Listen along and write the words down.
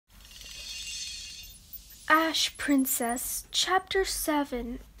Ash Princess, Chapter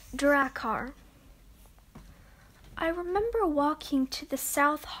 7, Drakkar. I remember walking to the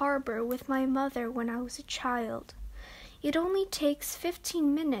South Harbor with my mother when I was a child. It only takes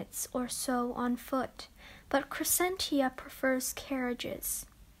 15 minutes or so on foot, but Crescentia prefers carriages.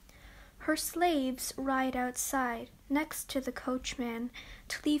 Her slaves ride outside, next to the coachman,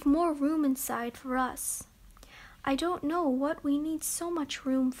 to leave more room inside for us. I don't know what we need so much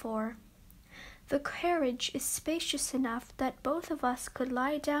room for. The carriage is spacious enough that both of us could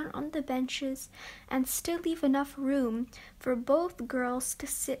lie down on the benches and still leave enough room for both girls to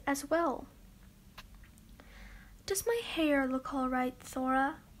sit as well. "Does my hair look all right,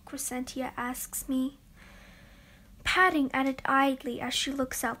 Thora?" Crescentia asks me, patting at it idly as she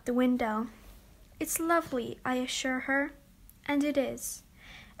looks out the window. "It's lovely," I assure her, and it is.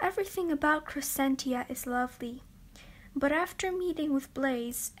 Everything about Crescentia is lovely. But after meeting with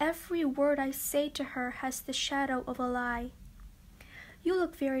Blaze, every word I say to her has the shadow of a lie. "You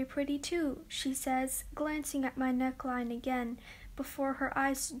look very pretty too," she says, glancing at my neckline again before her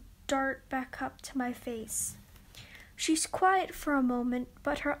eyes dart back up to my face. She's quiet for a moment,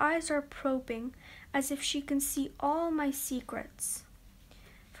 but her eyes are probing, as if she can see all my secrets.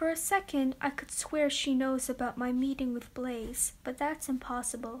 For a second, I could swear she knows about my meeting with Blaze, but that's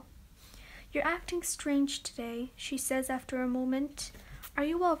impossible. "You're acting strange today," she says after a moment. "Are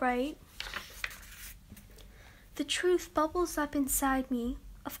you all right?" The truth bubbles up inside me.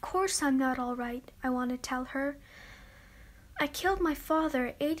 Of course I'm not all right, I want to tell her. I killed my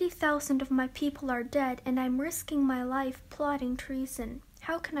father, 80,000 of my people are dead, and I'm risking my life plotting treason.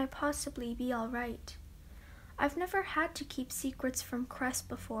 How can I possibly be all right? I've never had to keep secrets from Cress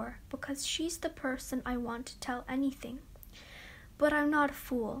before, because she's the person I want to tell anything. But I'm not a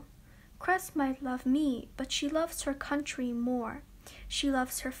fool. Cress might love me, but she loves her country more. She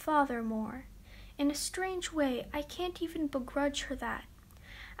loves her father more. In a strange way, I can't even begrudge her that.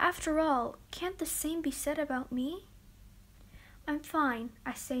 After all, can't the same be said about me? "I'm fine,"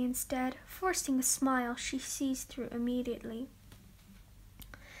 I say instead, forcing a smile she sees through immediately.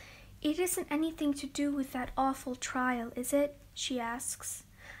 "It isn't anything to do with that awful trial, is it?" she asks.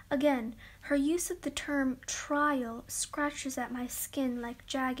 Again, her use of the term trial scratches at my skin like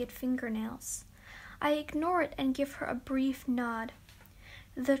jagged fingernails. I ignore it and give her a brief nod.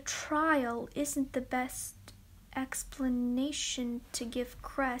 The trial isn't the best explanation to give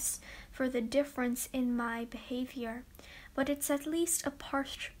Cress for the difference in my behavior, but it's at least a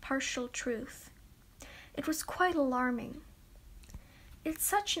partial truth. It was quite alarming. It's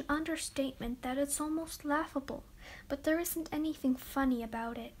such an understatement that it's almost laughable, but there isn't anything funny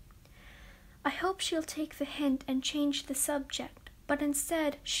about it. I hope she'll take the hint and change the subject, but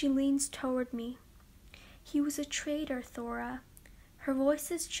instead she leans toward me. "He was a traitor, Thora." Her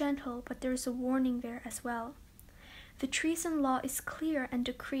voice is gentle, but there's a warning there as well. "The treason law is clear and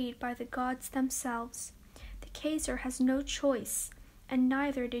decreed by the gods themselves. The Kaiser has no choice, and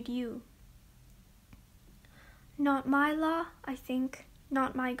neither did you." "Not my law, I think,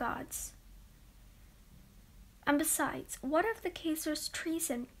 not my gods. And besides, what of the Kaiser's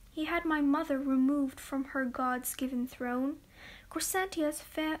treason? He had my mother removed from her God's-given throne. Crescentia's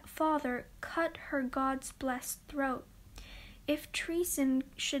father cut her God's blessed throat. If treason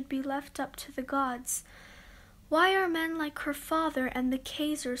should be left up to the gods, why are men like her father and the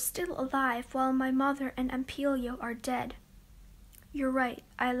Kaiser still alive while my mother and Ampelio are dead?" "You're right,"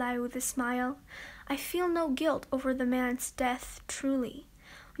 I lie with a smile. "I feel no guilt over the man's death, truly.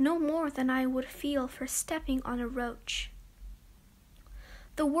 No more than I would feel for stepping on a roach."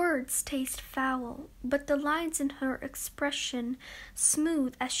 The words taste foul, but the lines in her expression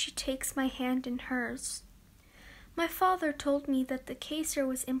smooth as she takes my hand in hers. "My father told me that the Kaiser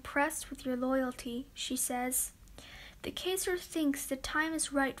was impressed with your loyalty," she says. "The Kaiser thinks the time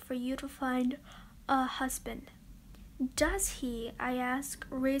is right for you to find a husband." "Does he?" I ask,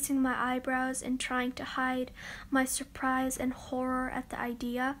 raising my eyebrows and trying to hide my surprise and horror at the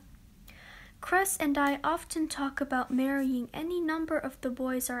idea. "Cress and I often talk about marrying any number of the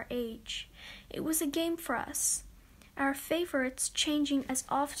boys our age. It was a game for us, our favorites changing as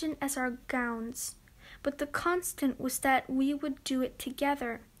often as our gowns. But the constant was that we would do it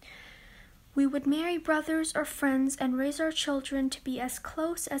together. We would marry brothers or friends and raise our children to be as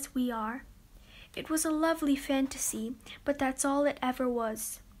close as we are. It was a lovely fantasy, but that's all it ever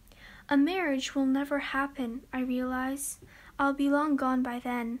was. A marriage will never happen, I realize. I'll be long gone by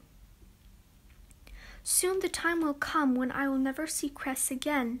then. Soon the time will come when I will never see Cress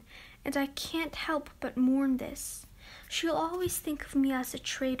again, and I can't help but mourn this. She'll always think of me as a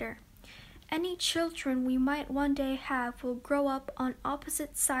traitor. Any children we might one day have will grow up on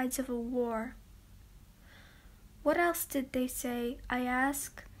opposite sides of a war. What else did they say? I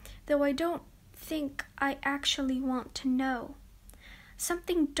ask, though I don't think I actually want to know.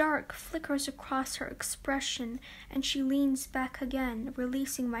 Something dark flickers across her expression, and she leans back again,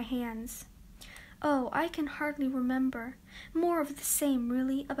 releasing my hands. Oh, I can hardly remember. More of the same,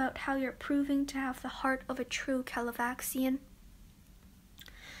 really, about how you're proving to have the heart of a true Calavaxian.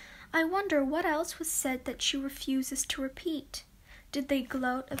 I wonder what else was said that she refuses to repeat. Did they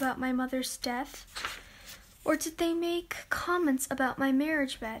gloat about my mother's death? Or did they make comments about my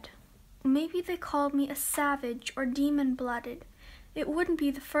marriage bed? Maybe they called me a savage or demon-blooded. It wouldn't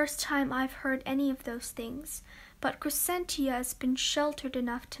be the first time I've heard any of those things, but Crescentia has been sheltered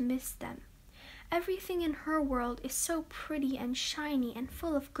enough to miss them. Everything in her world is so pretty and shiny and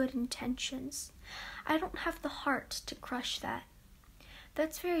full of good intentions. I don't have the heart to crush that.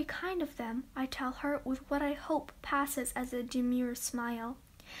 That's very kind of them, I tell her with what I hope passes as a demure smile.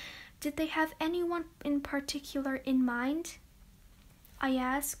 Did they have anyone in particular in mind? I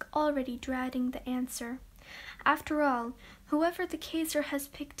ask, already dreading the answer. After all, whoever the Kaiser has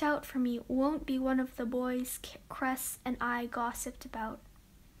picked out for me won't be one of the boys Cress and I gossiped about.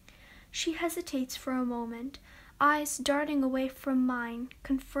 She hesitates for a moment, eyes darting away from mine,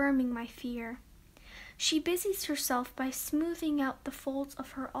 confirming my fear. She busies herself by smoothing out the folds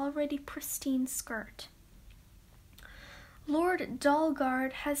of her already pristine skirt. Lord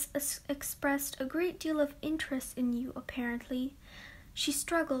Dalgard has expressed a great deal of interest in you, apparently. She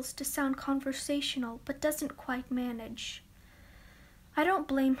struggles to sound conversational, but doesn't quite manage. I don't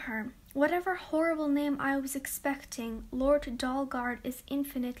blame her. Whatever horrible name I was expecting, Lord Dalgard is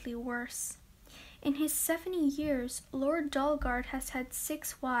infinitely worse. In his 70 years, Lord Dalgard has had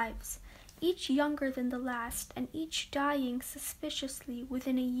 6 wives, each younger than the last, and each dying suspiciously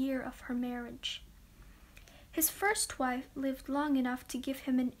within a year of her marriage. His first wife lived long enough to give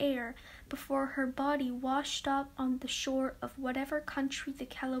him an heir before her body washed up on the shore of whatever country the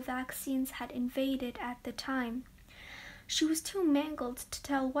Calavaxians had invaded at the time. She was too mangled to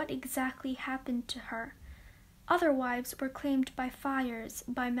tell what exactly happened to her. Other wives were claimed by fires,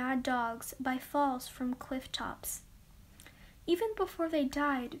 by mad dogs, by falls from cliff tops. Even before they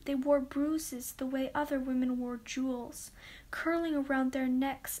died, they wore bruises the way other women wore jewels, curling around their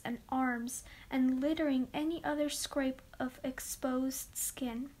necks and arms and littering any other scrape of exposed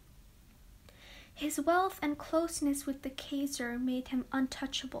skin. His wealth and closeness with the Kaiser made him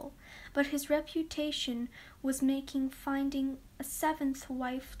untouchable, but his reputation was making finding a 7th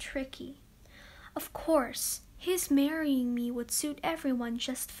wife tricky. Of course, his marrying me would suit everyone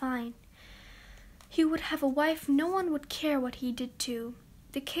just fine. He would have a wife no one would care what he did to.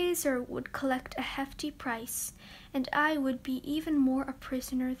 The Kaiser would collect a hefty price, and I would be even more a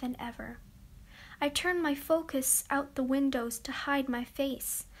prisoner than ever. I turn my focus out the windows to hide my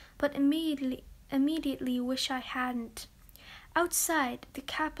face, but immediately wish I hadn't. Outside, the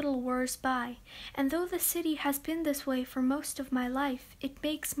capital whirs by, and though the city has been this way for most of my life, it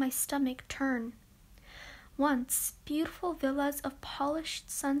makes my stomach turn. Once, beautiful villas of polished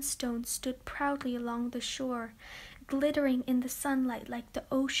sunstone stood proudly along the shore, glittering in the sunlight like the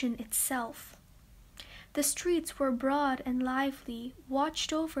ocean itself. The streets were broad and lively,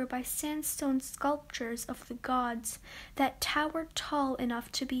 watched over by sandstone sculptures of the gods that towered tall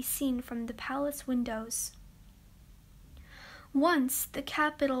enough to be seen from the palace windows. Once, the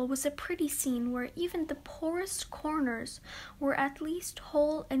capital was a pretty scene where even the poorest corners were at least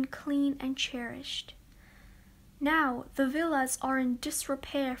whole and clean and cherished. Now, the villas are in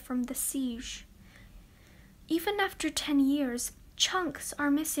disrepair from the siege. Even after 10 years, chunks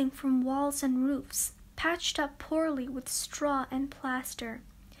are missing from walls and roofs, patched up poorly with straw and plaster.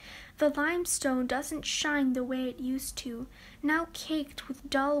 The limestone doesn't shine the way it used to, now caked with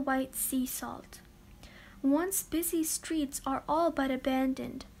dull white sea salt. Once busy streets are all but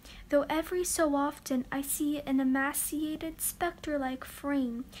abandoned, though every so often I see an emaciated spectre-like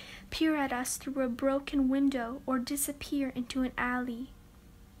frame peer at us through a broken window or disappear into an alley.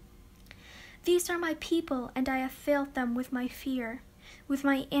 These are my people, and I have failed them with my fear, with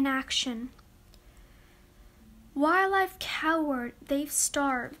my inaction. While I've cowered, they've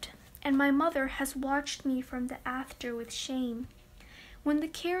starved, and my mother has watched me from the after with shame. When the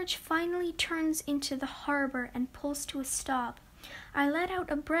carriage finally turns into the harbor and pulls to a stop, I let out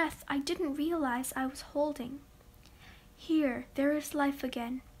a breath I didn't realize I was holding. Here, there is life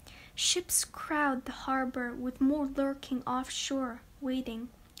again. Ships crowd the harbor with more lurking offshore, waiting.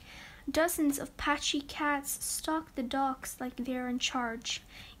 Dozens of patchy cats stalk the docks like they're in charge,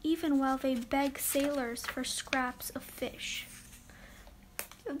 even while they beg sailors for scraps of fish.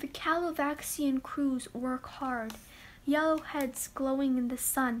 The Calavaxian crews work hard, yellow heads glowing in the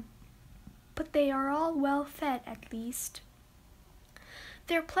sun, but they are all well fed at least.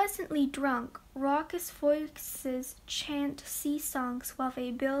 They're pleasantly drunk. Raucous voices chant sea songs while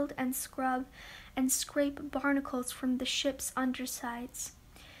they build and scrub and scrape barnacles from the ship's undersides.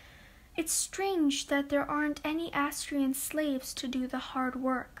 It's strange that there aren't any Astrian slaves to do the hard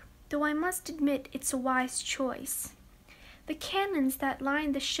work, though I must admit it's a wise choice. The cannons that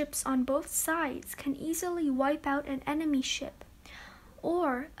line the ships on both sides can easily wipe out an enemy ship,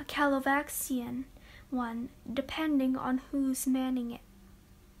 or a Calovaxian one, depending on who's manning it.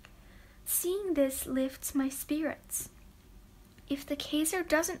 Seeing this lifts my spirits. If the Kaiser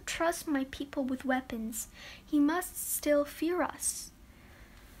doesn't trust my people with weapons, he must still fear us.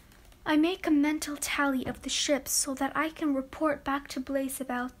 I make a mental tally of the ships so that I can report back to Blaze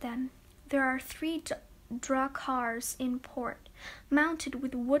about them. There are 3 Drakars in port, mounted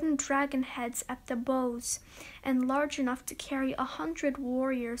with wooden dragon heads at the bows and large enough to carry 100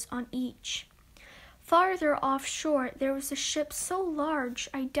 warriors on each. Farther offshore, there was a ship so large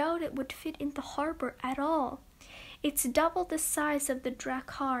I doubt it would fit in the harbor at all. It's double the size of the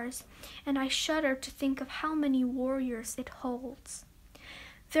Drakars, and I shudder to think of how many warriors it holds.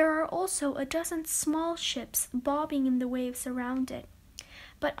 There are also a dozen small ships bobbing in the waves around it,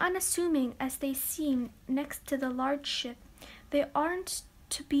 but unassuming as they seem next to the large ship, they aren't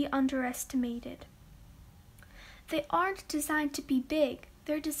to be underestimated. They aren't designed to be big,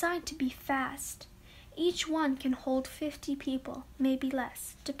 they're designed to be fast. Each one can hold 50 people, maybe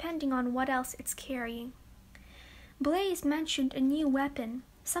less, depending on what else it's carrying. Blaze mentioned a new weapon,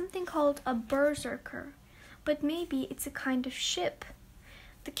 something called a berserker, but maybe it's a kind of ship.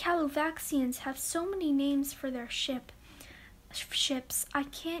 The Calovaxians have so many names for their ships, I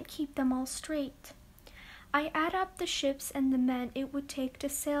can't keep them all straight. I add up the ships and the men it would take to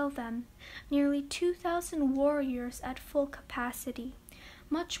sail them, nearly 2,000 warriors at full capacity,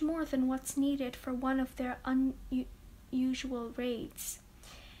 much more than what's needed for one of their unusual raids.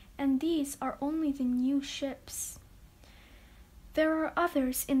 And these are only the new ships. There are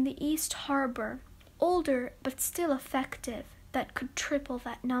others in the East Harbor, older but still effective, that could triple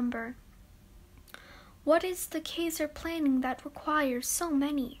that number. What is the Kaiser planning that requires so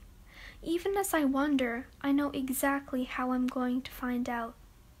many? Even as I wonder, I know exactly how I'm going to find out.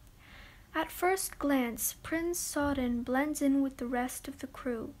 At first glance, Prince Sodden blends in with the rest of the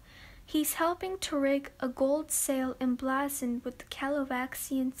crew. He's helping to rig a gold sail emblazoned with the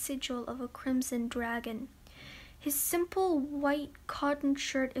Calovaxian sigil of a crimson dragon. His simple white cotton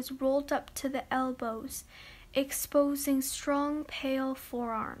shirt is rolled up to the elbows, exposing strong, pale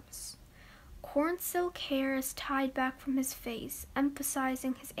forearms. Cornsilk hair is tied back from his face,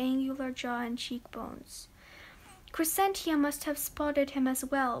 emphasizing his angular jaw and cheekbones. Crescentia must have spotted him as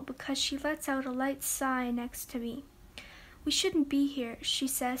well, because she lets out a light sigh next to me. "We shouldn't be here," she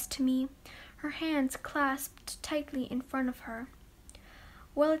says to me, her hands clasped tightly in front of her.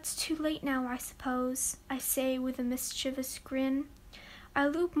 "Well, it's too late now, I suppose," I say with a mischievous grin. I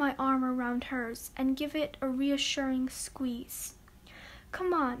loop my arm around hers and give it a reassuring squeeze.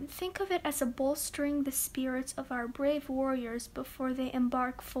 "Come on, think of it as a bolstering the spirits of our brave warriors before they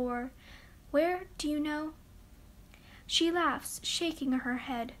embark for, where, do you know?" She laughs, shaking her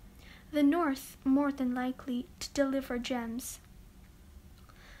head. "The north, more than likely, to deliver gems."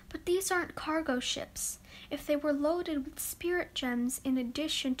 "But these aren't cargo ships. If they were loaded with spirit gems in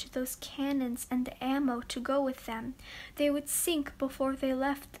addition to those cannons and the ammo to go with them, they would sink before they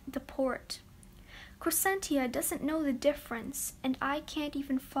left the port. Crescentia doesn't know the difference, and I can't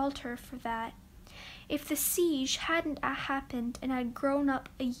even fault her for that. If the siege hadn't happened and I'd grown up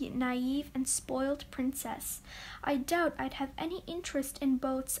a naive and spoiled princess, I doubt I'd have any interest in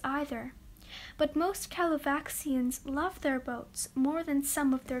boats either. But most Calovaxians love their boats more than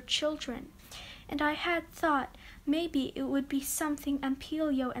some of their children, and I had thought maybe it would be something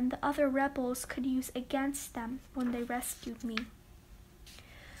Ampelio and the other rebels could use against them when they rescued me."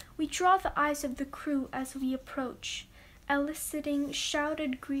 We draw the eyes of the crew as we approach, eliciting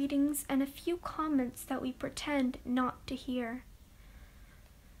shouted greetings and a few comments that we pretend not to hear.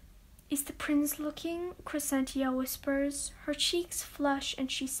 "Is the prince looking?" Crescentia whispers. Her cheeks flush and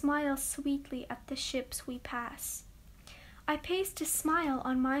she smiles sweetly at the ships we pass. I paste a smile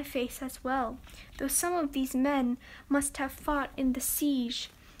on my face as well, though some of these men must have fought in the siege,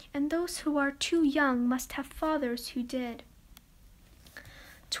 and those who are too young must have fathers who did.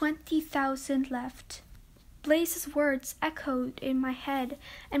 20,000 left. Blaze's words echoed in my head,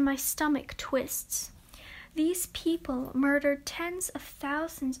 and my stomach twists. These people murdered tens of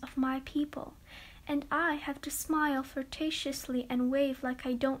thousands of my people, and I have to smile flirtatiously and wave like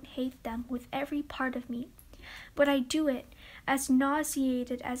I don't hate them with every part of me. But I do it, as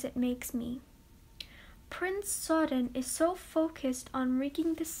nauseated as it makes me. Prince Soden is so focused on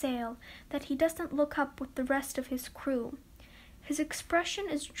rigging the sail that he doesn't look up with the rest of his crew. His expression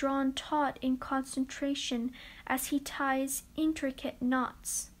is drawn taut in concentration as he ties intricate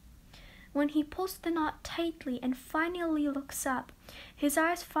knots. When he pulls the knot tightly and finally looks up, his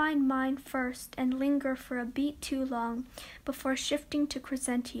eyes find mine first and linger for a beat too long before shifting to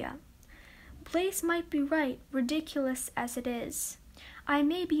Crescentia. Blaise might be right, ridiculous as it is. I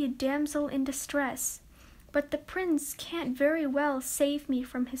may be a damsel in distress, but the prince can't very well save me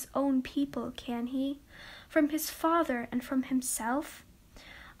from his own people, can he? From his father and from himself?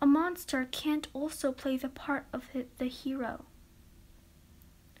 A monster can't also play the part of the hero.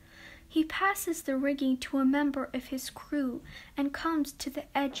 He passes the rigging to a member of his crew and comes to the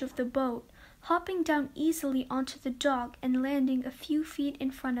edge of the boat, hopping down easily onto the dock and landing a few feet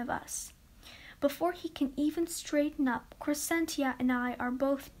in front of us. Before he can even straighten up, Crescentia and I are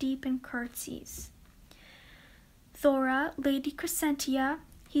both deep in curtsies. "Thora, Lady Crescentia,"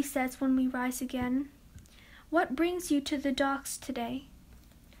 he says when we rise again, "what brings you to the docks today?"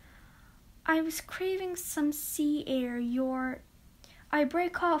 "I was craving some sea air, I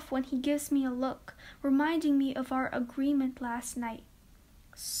break off when he gives me a look, reminding me of our agreement last night.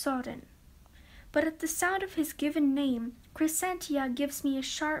 Soden. But at the sound of his given name, Crescentia gives me a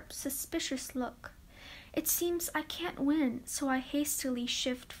sharp, suspicious look. It seems I can't win, so I hastily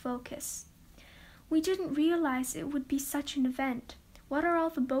shift focus. "We didn't realize it would be such an event. What are all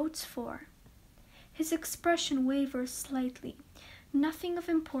the boats for?" His expression wavers slightly. "Nothing of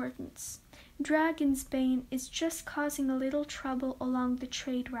importance. Dragon's Bane is just causing a little trouble along the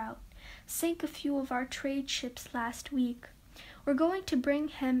trade route. Sank a few of our trade ships last week. We're going to bring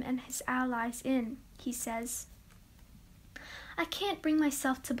him and his allies in," he says. I can't bring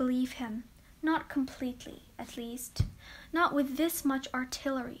myself to believe him. Not completely, at least. Not with this much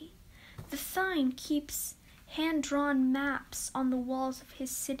artillery. The Thine keeps hand-drawn maps on the walls of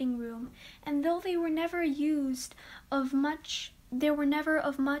his sitting room, and though they were never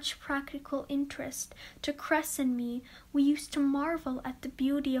of much practical interest to Cress and me, we used to marvel at the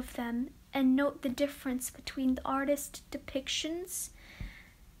beauty of them and note the difference between the artist's depictions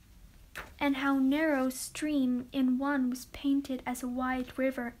and how narrow stream in one was painted as a wide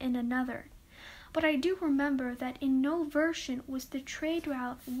river in another. But I do remember that in no version was the trade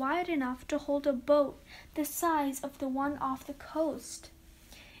route wide enough to hold a boat the size of the one off the coast.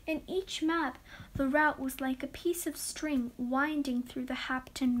 In each map, the route was like a piece of string winding through the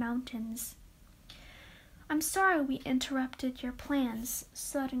Hapton Mountains. "I'm sorry we interrupted your plans,"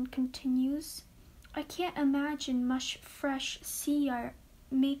 Soden continues. "I can't imagine much fresh sea air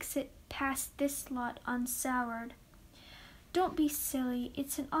makes it past this lot unsoured." "Don't be silly.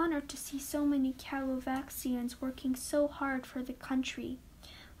 It's an honor to see so many Calovaxians working so hard for the country,"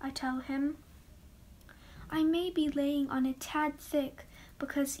 I tell him. I may be laying on a tad thick,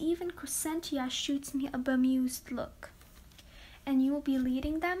 because even Crescentia shoots me a bemused look. "And you will be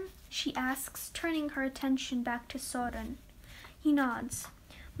leading them?" she asks, turning her attention back to Soden. He nods.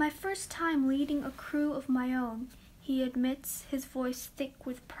 "My first time leading a crew of my own," he admits, his voice thick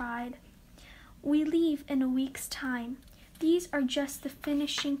with pride. "We leave in a week's time. These are just the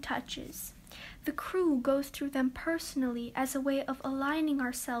finishing touches. The crew goes through them personally as a way of aligning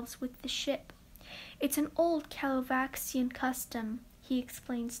ourselves with the ship. It's an old Calovaxian custom," he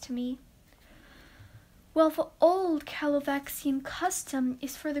explains to me. "Well, the old Calovaxian custom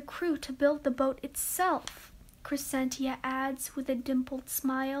is for the crew to build the boat itself," Crescentia adds with a dimpled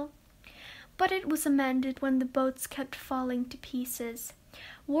smile. "But it was amended when the boats kept falling to pieces.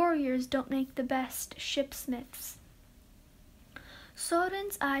 Warriors don't make the best shipsmiths."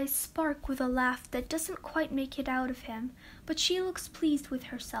 Soden's eyes spark with a laugh that doesn't quite make it out of him, but she looks pleased with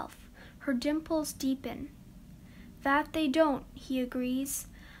herself. Her dimples deepen. "That they don't," he agrees,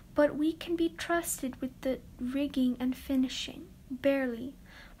 "but we can be trusted with the rigging and finishing. Barely.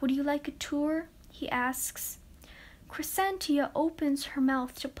 Would you like a tour?" he asks. Crescentia opens her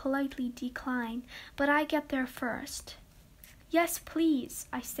mouth to politely decline, but I get there first. "Yes, please,"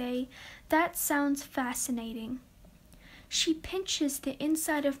 I say. "That sounds fascinating." She pinches the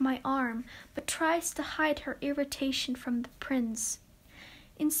inside of my arm, but tries to hide her irritation from the prince.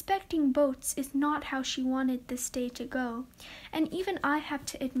 Inspecting boats is not how she wanted this day to go, and even I have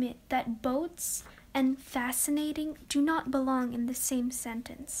to admit that boats and fascinating do not belong in the same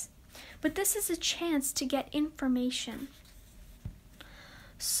sentence. But this is a chance to get information.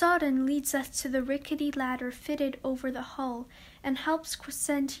 Soden leads us to the rickety ladder fitted over the hull and helps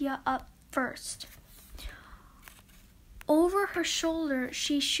Crescentia up first. Over her shoulder,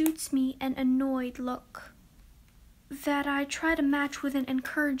 she shoots me an annoyed look that I try to match with an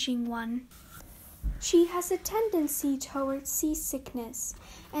encouraging one. She has a tendency towards seasickness,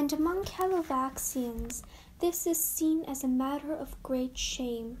 and among Calovaxians this is seen as a matter of great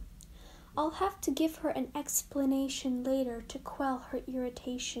shame. I'll have to give her an explanation later to quell her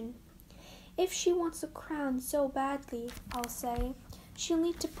irritation. If she wants a crown so badly, I'll say, she'll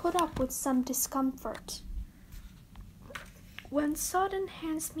need to put up with some discomfort. When Sodden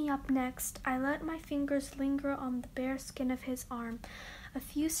hands me up next, I let my fingers linger on the bare skin of his arm a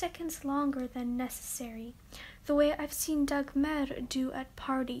few seconds longer than necessary, the way I've seen Dagmar do at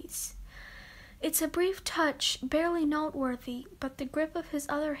parties. It's a brief touch, barely noteworthy, but the grip of his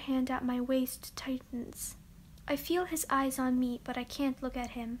other hand at my waist tightens. I feel his eyes on me, but I can't look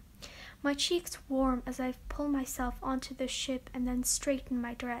at him. My cheeks warm as I pull myself onto the ship and then straighten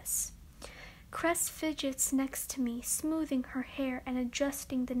my dress. Cress fidgets next to me, smoothing her hair and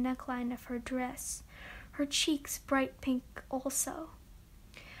adjusting the neckline of her dress, her cheeks bright pink also.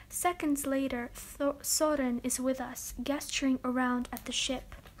 Seconds later, Soren is with us, gesturing around at the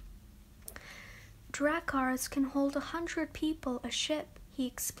ship. Dracars can hold 100 people a ship, he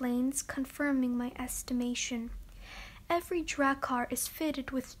explains, confirming my estimation. Every dracar is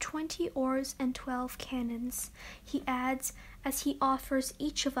fitted with 20 oars and 12 cannons, he adds as he offers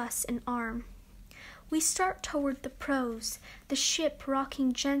each of us an arm. We start toward the prows, the ship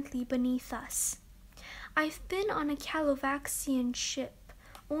rocking gently beneath us. I've been on a Calovaxian ship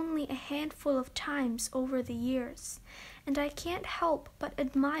only a handful of times over the years, and I can't help but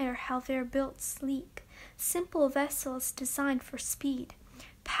admire how they're built sleek, simple vessels designed for speed,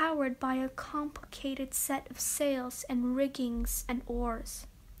 powered by a complicated set of sails and riggings and oars.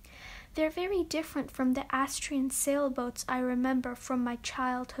 They're very different from the Astrian sailboats I remember from my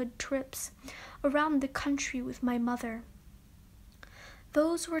childhood trips around the country with my mother.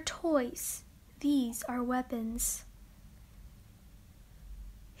 Those were toys. These are weapons.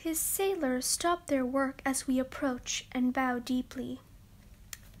 His sailors stop their work as we approach and bow deeply.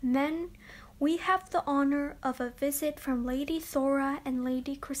 Men, we have the honor of a visit from Lady Thora and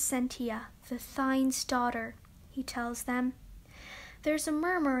Lady Crescentia, the Thyne's daughter, he tells them. There's a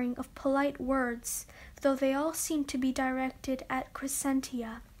murmuring of polite words, though they all seem to be directed at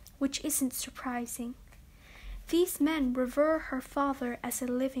Crescentia, which isn't surprising. These men revere her father as a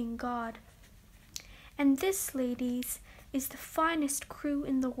living god. And this, ladies, is the finest crew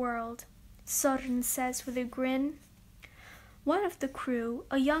in the world, Soren says with a grin. One of the crew,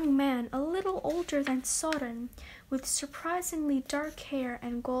 a young man a little older than Soren, with surprisingly dark hair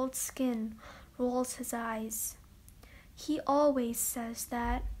and gold skin, rolls his eyes. He always says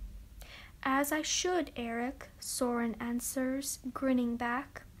that. As I should, Eric, Soren answers, grinning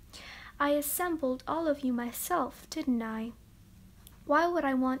back. I assembled all of you myself, didn't I? Why would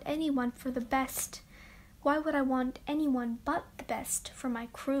I want anyone for the best? Why would I want anyone but the best for my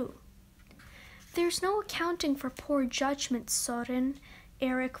crew? There's no accounting for poor judgment, Soren,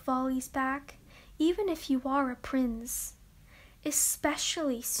 Eric volleys back, even if you are a prince.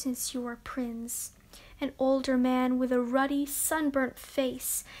 Especially since you're a prince. An older man with a ruddy, sunburnt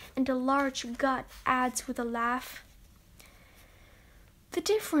face and a large gut adds with a laugh. The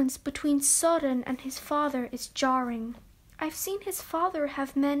difference between Soren and his father is jarring. I've seen his father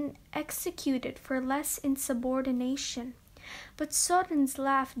have men executed for less insubordination, but Soren's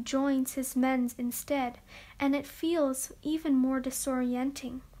laugh joins his men's instead, and it feels even more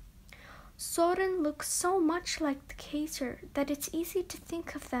disorienting. Soren looks so much like the Kaiser that it's easy to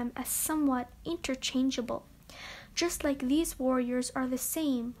think of them as somewhat interchangeable, just like these warriors are the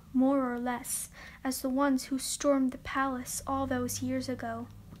same, more or less, as the ones who stormed the palace all those years ago.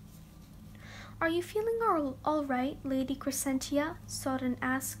 Are you feeling all right, Lady Crescentia? Soren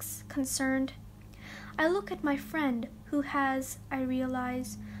asks, concerned. I look at my friend, who has, I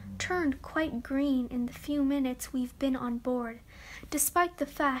realize, turned quite green in the few minutes we've been on board, despite the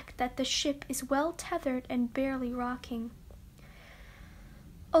fact that the ship is well tethered and barely rocking.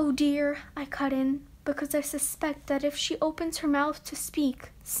 Oh dear, I cut in, because I suspect that if she opens her mouth to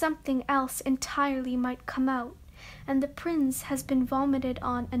speak, something else entirely might come out, and the prince has been vomited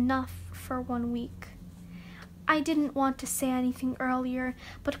on enough for 1 week. I didn't want to say anything earlier,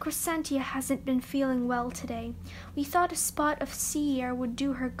 but Crescentia hasn't been feeling well today. We thought a spot of sea air would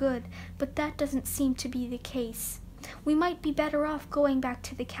do her good, but that doesn't seem to be the case. We might be better off going back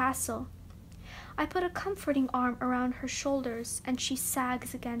to the castle. I put a comforting arm around her shoulders, and she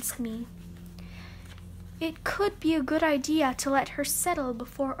sags against me. It could be a good idea to let her settle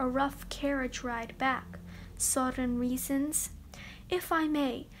before a rough carriage ride back, Soren reasons. If I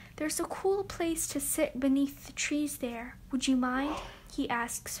may, there's a cool place to sit beneath the trees there. Would you mind? He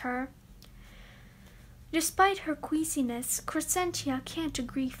asks her. Despite her queasiness, Crescentia can't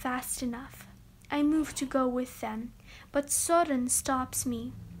agree fast enough. I move to go with them, but Soren stops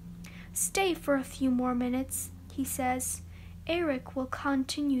me. "Stay for a few more minutes," he says. "Eric will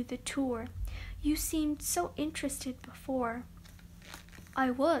continue the tour. You seemed so interested before."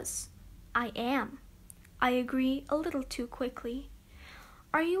 "I was. I am," I agree a little too quickly.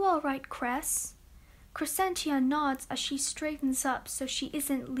 "Are you all right, Cress?" Crescentia nods as she straightens up so she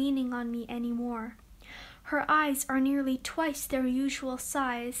isn't leaning on me anymore. Her eyes are nearly twice their usual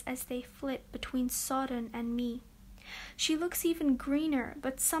size as they flit between Soren and me. She looks even greener,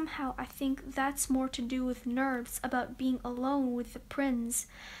 but somehow I think that's more to do with nerves about being alone with the prince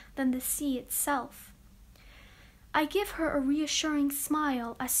than the sea itself. I give her a reassuring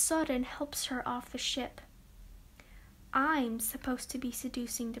smile as Soren helps her off the ship. I'm supposed to be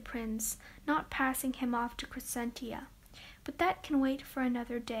seducing the prince, not passing him off to Crescentia, but that can wait for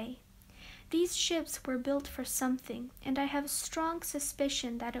another day. These ships were built for something, and I have a strong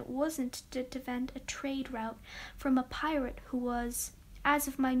suspicion that it wasn't to defend a trade route from a pirate who was, as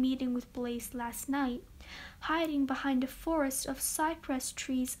of my meeting with Blaze last night, hiding behind a forest of cypress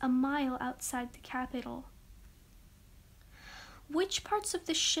trees a mile outside the capital. "Which parts of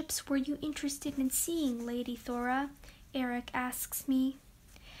the ships were you interested in seeing, Lady Thora?" Eric asks me.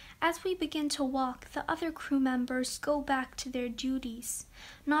 As we begin to walk, the other crew members go back to their duties,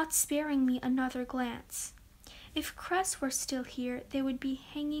 not sparing me another glance. If Cress were still here, they would be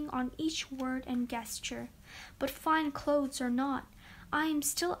hanging on each word and gesture. But fine clothes or not, I am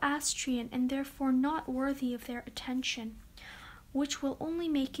still Astrian and therefore not worthy of their attention, which will only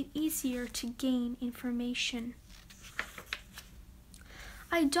make it easier to gain information.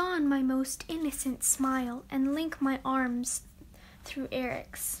 I don my most innocent smile and link my arms through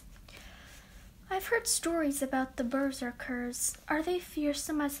Eric's. "I've heard stories about the berserkers. Are they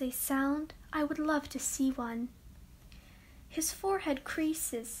fearsome as they sound? I would love to see one." His forehead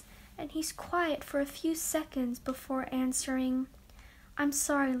creases, and he's quiet for a few seconds before answering, "I'm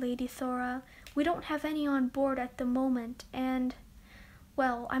sorry, Lady Thora. We don't have any on board at the moment, and,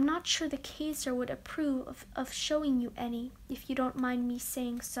 well, I'm not sure the Kaiser would approve of showing you any, if you don't mind me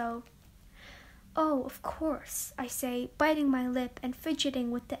saying so." "Oh, of course," I say, biting my lip and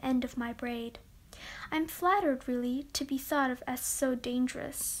fidgeting with the end of my braid. I'm flattered, really, to be thought of as so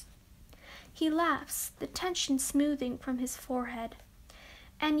dangerous. He laughs, the tension smoothing from his forehead.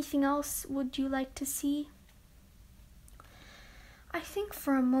 "Anything else would you like to see?" I think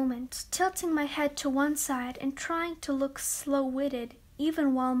for a moment, tilting my head to one side and trying to look slow-witted,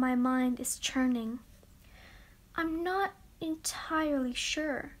 even while my mind is churning. "I'm not entirely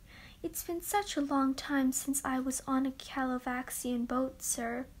sure. It's been such a long time since I was on a Calovaxian boat,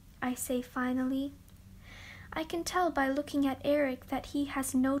 sir," I say finally. I can tell by looking at Eric that he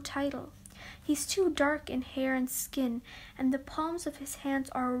has no title. He's too dark in hair and skin, and the palms of his hands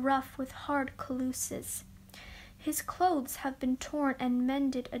are rough with hard calluses. His clothes have been torn and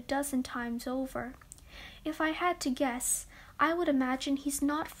mended a dozen times over. If I had to guess, I would imagine he's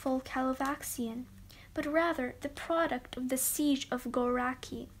not full Calovaxian, but rather the product of the siege of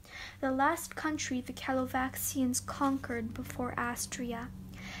Goraki, the last country the Calovaxians conquered before Astria,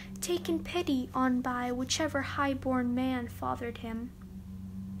 taken pity on by whichever high-born man fathered him.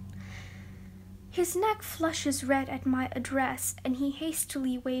 His neck flushes red at my address, and he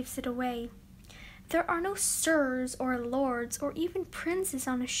hastily waves it away. "There are no sirs or lords or even princes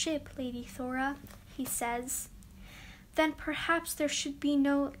on a ship, Lady Thora," he says. "Then perhaps there should be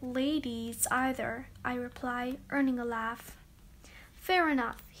no ladies either," I reply, earning a laugh. "Fair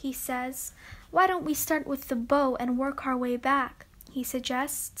enough," he says. "Why don't we start with the bow and work our way back?" he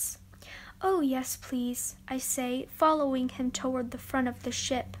suggests. "Oh, yes, please," I say, following him toward the front of the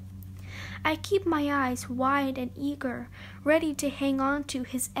ship. I keep my eyes wide and eager, ready to hang on to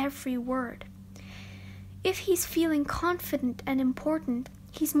his every word. If he's feeling confident and important,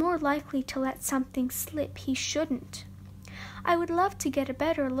 he's more likely to let something slip he shouldn't. I would love to get a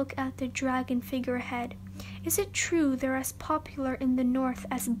better look at the dragon figurehead. Is it true they're as popular in the north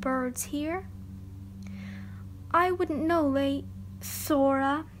as birds here? "I wouldn't know, Lady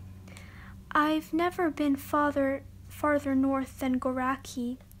Thora. I've never been farther north than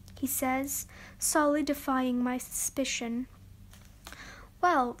Goraki," he says, solidifying my suspicion.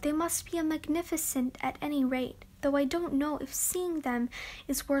 "Well, they must be magnificent at any rate, though I don't know if seeing them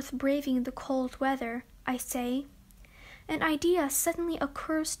is worth braving the cold weather," I say. An idea suddenly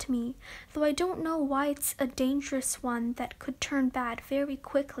occurs to me, though I don't know why it's a dangerous one that could turn bad very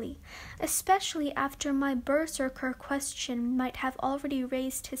quickly, especially after my berserker question might have already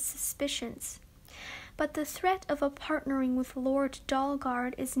raised his suspicions. But the threat of a partnering with Lord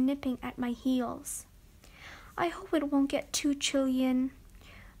Dalgard is nipping at my heels. I hope it won't get too chilly in...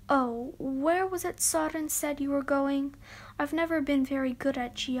 Oh, where was it Sodden said you were going? I've never been very good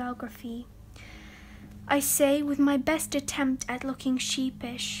at geography, I say, with my best attempt at looking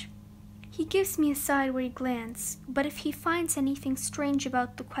sheepish. He gives me a sideway glance, but if he finds anything strange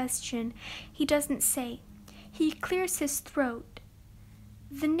about the question, he doesn't say. He clears his throat.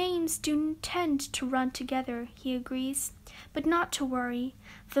 The names do tend to run together, he agrees, but not to worry.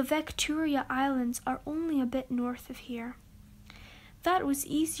 The Victoria Islands are only a bit north of here. That was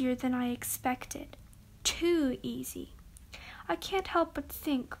easier than I expected. Too easy. I can't help but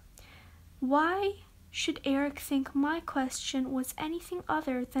think, why should Eric think my question was anything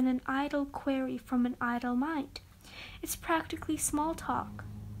other than an idle query from an idle mind? It's practically small talk.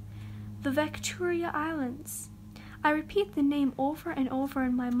 The Victoria Islands. I repeat the name over and over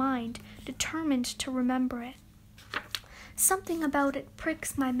in my mind, determined to remember it. Something about it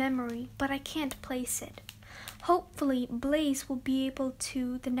pricks my memory, but I can't place it. Hopefully, Blaze will be able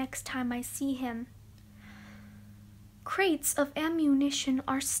to the next time I see him. Crates of ammunition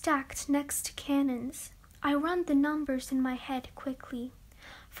are stacked next to cannons. I run the numbers in my head quickly.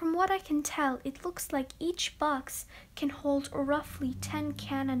 From what I can tell, it looks like each box can hold roughly 10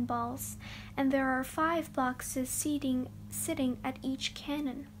 cannonballs, and there are 5 boxes sitting at each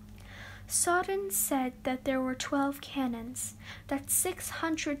cannon. Sodden said that there were 12 cannons. That's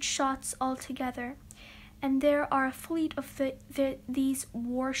 600 shots altogether. And there are a fleet of these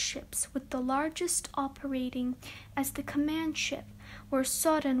warships, with the largest operating as the command ship, where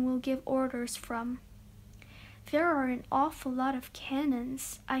Sodden will give orders from. There are an awful lot of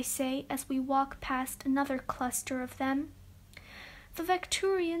cannons, I say, as we walk past another cluster of them. The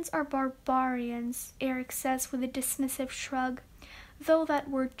Victorians are barbarians, Eric says with a dismissive shrug, though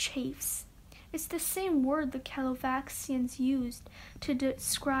that word chafes. It's the same word the Calovaxians used to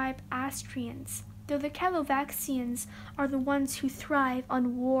describe Astrians, though the Calovaxians are the ones who thrive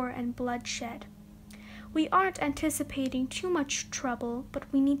on war and bloodshed. We aren't anticipating too much trouble, but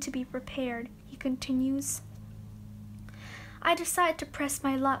we need to be prepared, he continues. I decide to press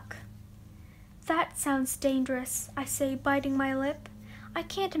my luck. That sounds dangerous, I say, biting my lip. I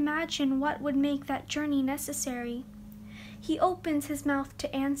can't imagine what would make that journey necessary. He opens his mouth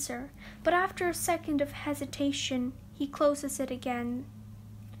to answer, but after a second of hesitation, he closes it again.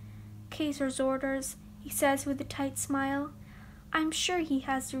 Kaiser's orders, he says with a tight smile. I'm sure he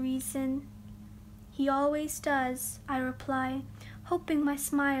has a reason. He always does, I reply, hoping my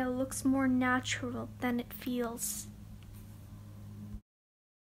smile looks more natural than it feels.